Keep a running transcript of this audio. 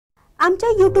आमच्या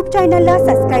YouTube चॅनलला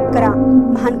subscribe करा,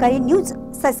 महानकारी न्यूज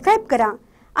सबस्क्राइब करा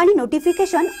आणि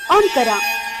नोटिफिकेशन ऑन करा।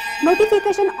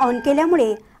 नोटिफिकेशन ऑन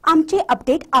केल्यामुळे आमचे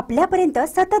अपडेट आपल्यापर्यंत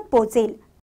सतत पोहोचेल।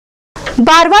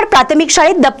 बारवाड प्राथमिक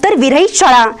शाळेत दप्तर विरहित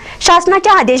शाळा,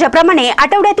 शासनाच्या आदेशाप्रमाणे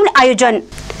आठवड्यातून आयोजन।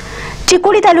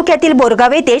 चिकोडी तालुक्यातील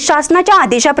बोरगाव येथे शासनाच्या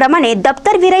आदेशाप्रमाणे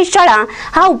दप्तर विरहित शाळा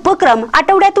हा उपक्रम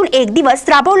आठवड्यातून एक दिवस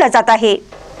राबवला जात आहे।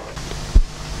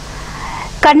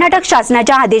 कर्नाटक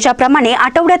शासनाच्या आदेशाप्रमाणे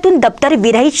आठवड्यातून दप्तर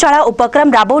विरहित शाळा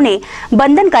उपक्रम राबवणे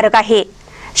बंधनकारक आहे।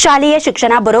 शालेय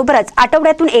शिक्षणाबरोबरच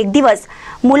आठवड्यातून एक दिवस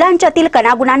मुलांच्यातील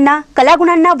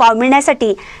कलागुणांना वाव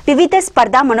मिळण्यासाठी विविध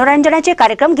स्पर्धा मनोरंजनाचे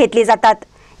कार्यक्रम घेतले जातात।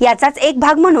 याचाच एक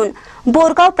भाग म्हणून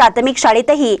बोरगाव प्राथमिक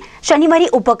शाळेतही शनिवारी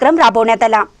उपक्रम राबवण्यात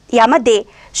आला। यामध्ये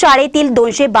शाळेतील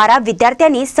 212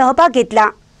 विद्यार्थ्यांनी सहभाग घेतला।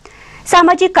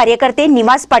 सामाजिक कार्यकर्ते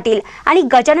निवास पाटील आणि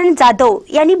गजानन जाधव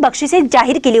यांनी बक्षिसे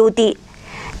जाहीर केली होती।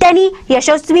 त्यांनी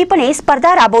यशस्वीपणे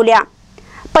स्पर्धा राबवल्या।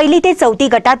 पहिली ते चौथी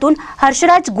गटातून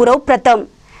हर्षराज गुरव प्रथम,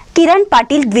 किरण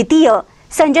पाटील द्वितीय,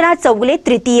 संजना चौगुले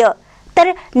तृतीय,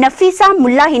 तर नफीसा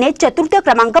मुल्ला हिने चतुर्थ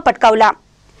क्रमांक पटकावला।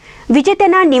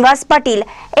 विजेत्यांना निवास पाटील,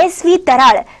 SV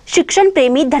तराळ, शिक्षण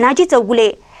प्रेमी धनाजी चौगुले,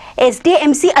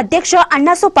 SDMC अध्यक्ष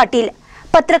अण्णासो पाटील,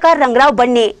 पत्रकार रंगराव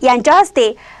बन्ने यांच्या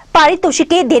हस्ते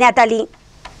पारितोषिके देण्यात आली।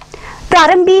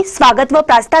 प्रारंभी स्वागत व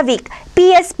प्रास्ताविक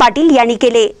PS पाटील यांनी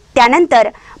केले। त्यानंतर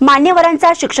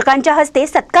मान्यवरांचा शिक्षकांच्या हस्ते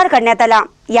सत्कार करण्यात आला।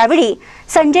 यावेळी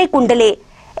Sanjay कुंडले,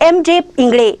 MJ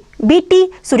Ingale, BT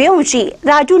Suryavanshi,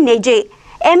 Raju Neje,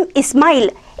 M Ismail,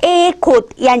 AA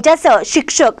Khot यांच्यासह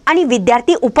शिक्षक आणि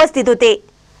विद्यार्थी उपस्थित होते।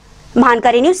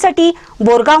 महानकारी न्यूज साठी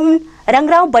बोरगावहून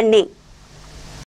रंगराव बन्ने।